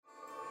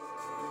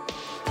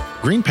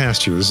Green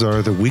Pastures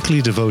are the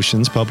weekly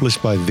devotions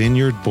published by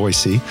Vineyard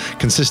Boise,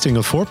 consisting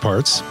of 4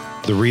 parts: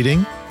 the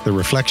reading, the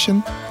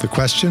reflection, the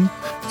question,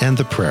 and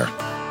the prayer.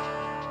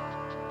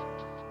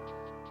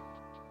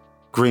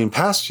 Green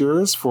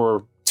Pastures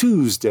for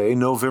Tuesday,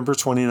 November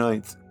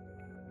 29th.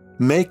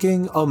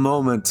 Making a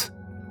moment.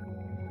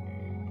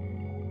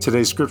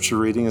 Today's scripture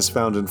reading is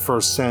found in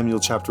 1 Samuel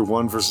chapter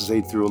 1, verses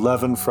 8 through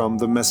 11 from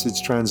the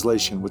Message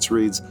translation, which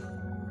reads,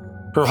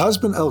 "Her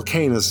husband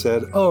Elkanah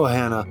said, 'Oh,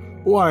 Hannah,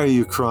 why are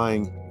you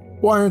crying?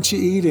 Why aren't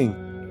you eating?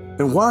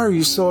 And why are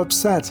you so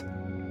upset?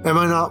 Am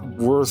I not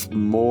worth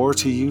more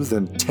to you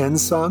than 10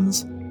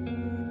 sons?'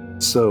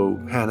 So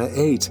Hannah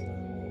ate.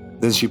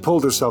 Then she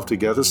pulled herself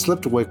together,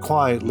 slipped away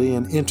quietly,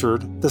 and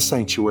entered the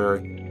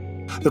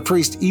sanctuary. The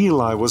priest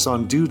Eli was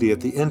on duty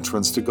at the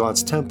entrance to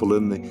God's temple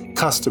in the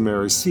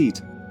customary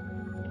seat.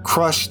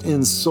 Crushed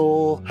in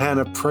soul,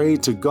 Hannah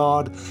prayed to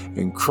God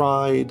and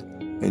cried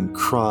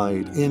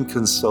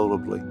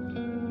inconsolably.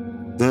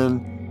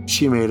 Then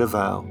she made a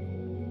vow.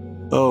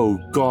 'Oh,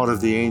 God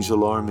of the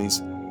angel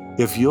armies,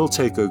 if you'll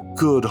take a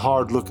good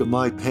hard look at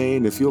my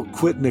pain, if you'll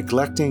quit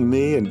neglecting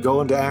me and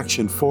go into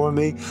action for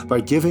me by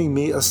giving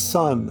me a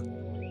son,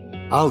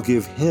 I'll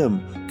give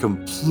him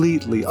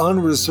completely,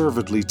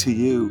 unreservedly to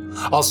you.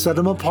 I'll set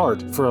him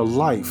apart for a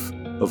life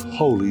of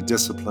holy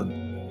discipline.'"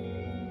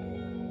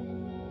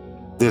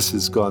 This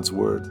is God's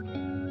word.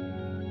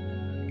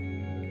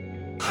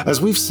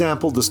 As we've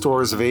sampled the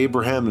stories of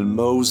Abraham and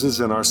Moses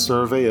in our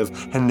survey of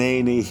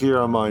Hanani, Here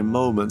Are My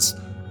Moments,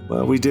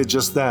 well, we did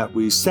just that.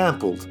 We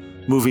sampled,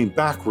 moving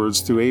backwards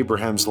through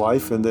Abraham's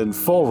life and then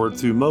forward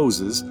through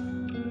Moses,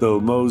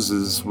 though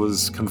Moses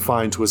was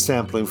confined to a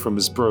sampling from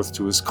his birth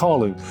to his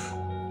calling.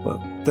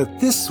 Well, that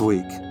this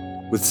week,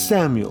 with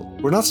Samuel,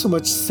 we're not so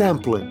much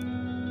sampling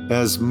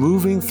as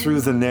moving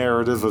through the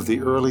narrative of the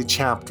early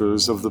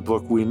chapters of the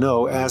book we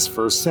know as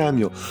 1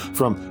 Samuel,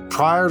 from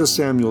prior to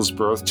Samuel's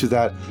birth to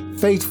that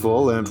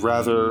fateful and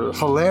rather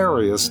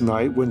hilarious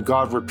night when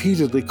God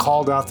repeatedly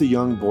called out the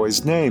young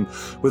boy's name,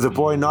 with the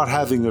boy not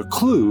having a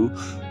clue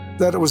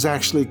that it was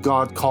actually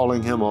God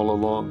calling him all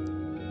along.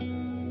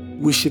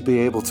 We should be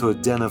able to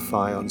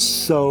identify on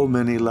so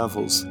many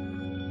levels.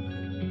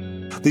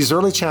 These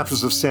early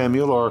chapters of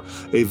Samuel are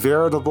a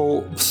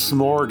veritable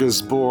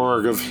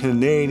smorgasbord of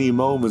Hanani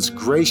moments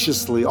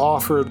graciously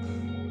offered,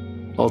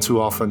 all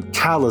too often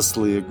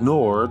callously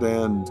ignored,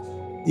 and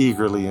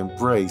eagerly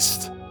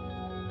embraced.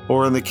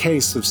 Or in the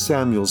case of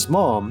Samuel's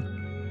mom,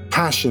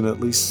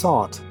 passionately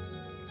sought.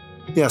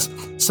 Yes,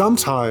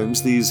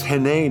 sometimes these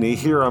Hanani,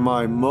 Here Are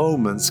My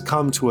Moments,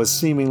 come to us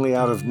seemingly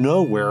out of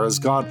nowhere as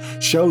God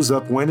shows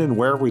up when and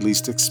where we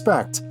least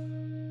expect.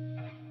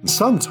 And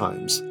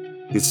sometimes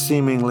it's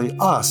seemingly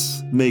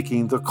us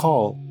making the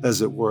call,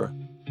 as it were.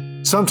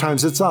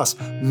 Sometimes it's us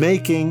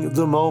making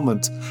the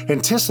moment,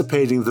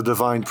 anticipating the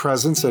divine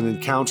presence and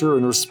encounter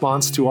in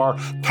response to our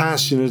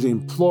passionate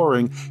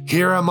imploring,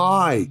 "Here am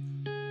I,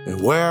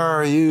 and where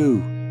are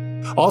you?"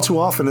 All too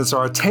often it's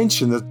our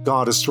attention that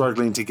God is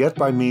struggling to get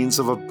by means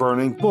of a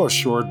burning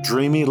bush or a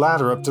dreamy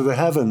ladder up to the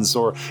heavens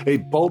or a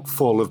boat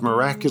full of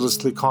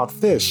miraculously caught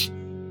fish.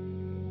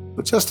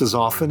 But just as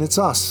often it's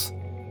us,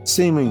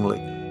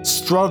 seemingly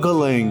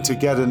struggling to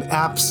get an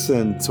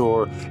absent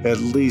or at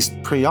least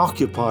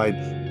preoccupied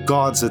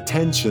God's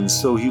attention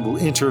so he will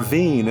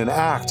intervene and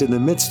act in the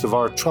midst of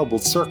our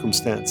troubled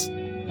circumstance.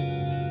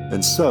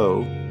 And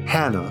so,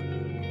 Hannah,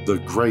 the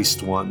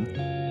graced one,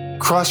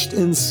 crushed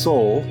in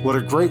soul, what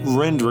a great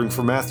rendering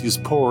for Matthew's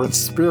poor in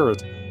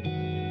spirit,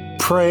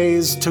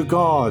 prays to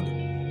God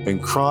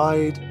and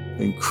cried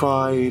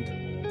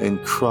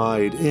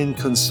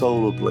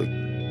inconsolably.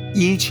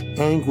 Each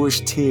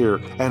anguished tear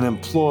and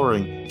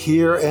imploring,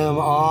 "Here am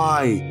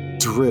I,"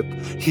 drip,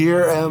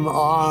 "Here am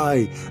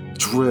I,"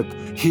 drip,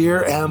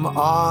 "Here am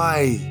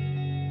I."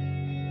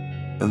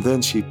 And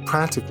then she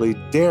practically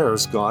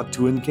dares God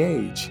to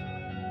engage.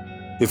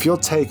 "If you'll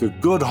take a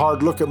good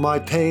hard look at my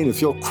pain,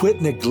 if you'll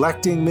quit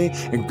neglecting me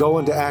and go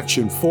into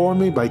action for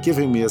me by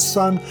giving me a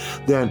son,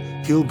 then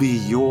he'll be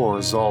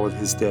yours all of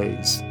his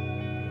days."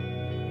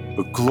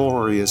 A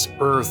glorious,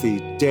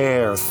 earthy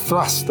dare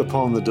thrust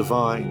upon the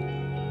divine.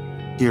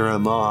 "Here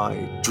am I,"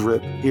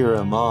 drip, "Here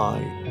am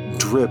I,"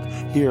 drip,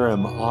 "Here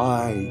am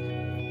I."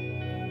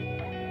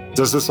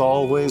 Does this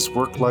always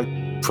work like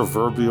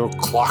proverbial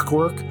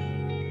clockwork?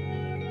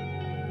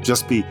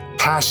 Just be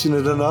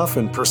passionate enough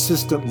and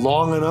persistent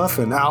long enough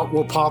and out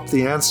will pop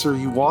the answer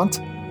you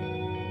want?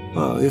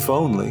 If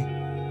only.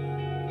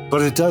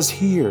 But it does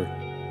here,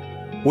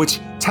 which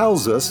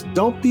tells us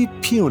don't be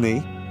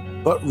puny,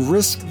 but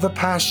risk the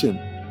passion,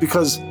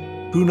 because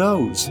who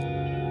knows?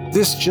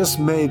 This just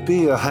may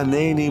be a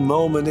Hanani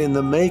moment in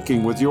the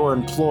making, with your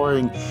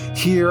imploring,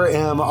 "Here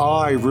am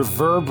I,"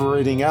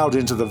 reverberating out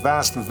into the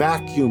vast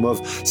vacuum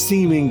of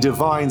seeming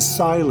divine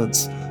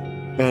silence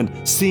and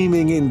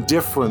seeming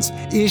indifference,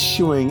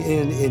 issuing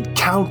in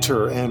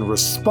encounter and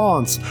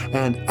response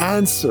and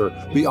answer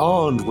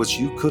beyond what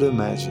you could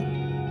imagine.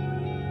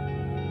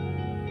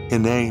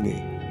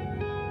 Hanani,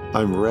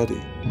 I'm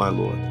ready, my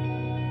Lord.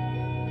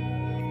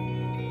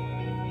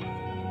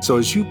 So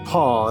as you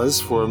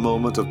pause for a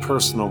moment of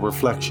personal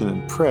reflection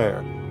and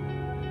prayer,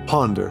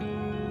 ponder,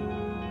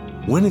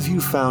 when have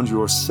you found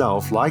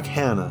yourself, like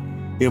Hannah,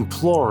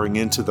 imploring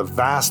into the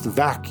vast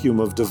vacuum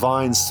of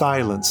divine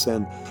silence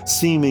and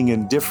seeming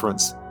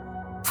indifference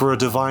for a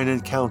divine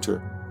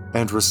encounter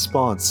and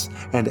response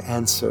and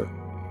answer?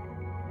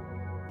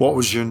 What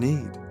was your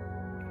need?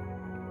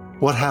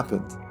 What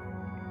happened?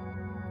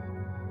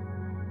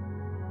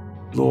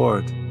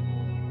 Lord,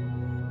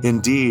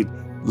 indeed,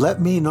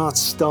 let me not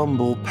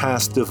stumble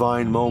past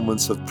divine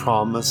moments of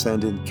promise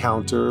and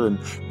encounter and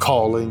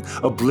calling,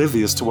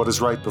 oblivious to what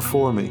is right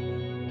before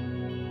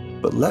me.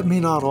 But let me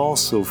not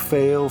also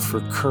fail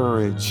for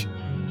courage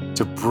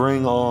to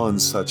bring on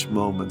such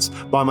moments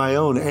by my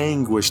own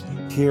anguished,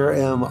 here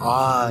am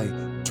I,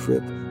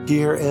 drip,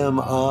 here am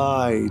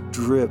I,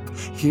 drip,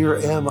 here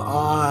am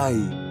I.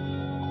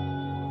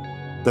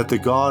 That the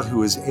God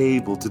who is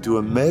able to do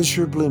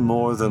immeasurably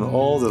more than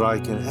all that I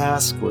can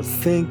ask or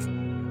think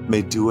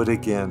may do it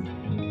again,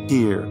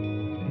 here,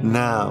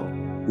 now,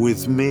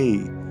 with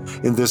me,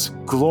 in this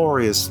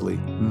gloriously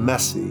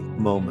messy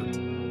moment.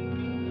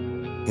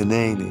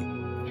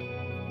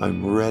 Hineni,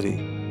 I'm ready,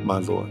 my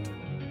Lord.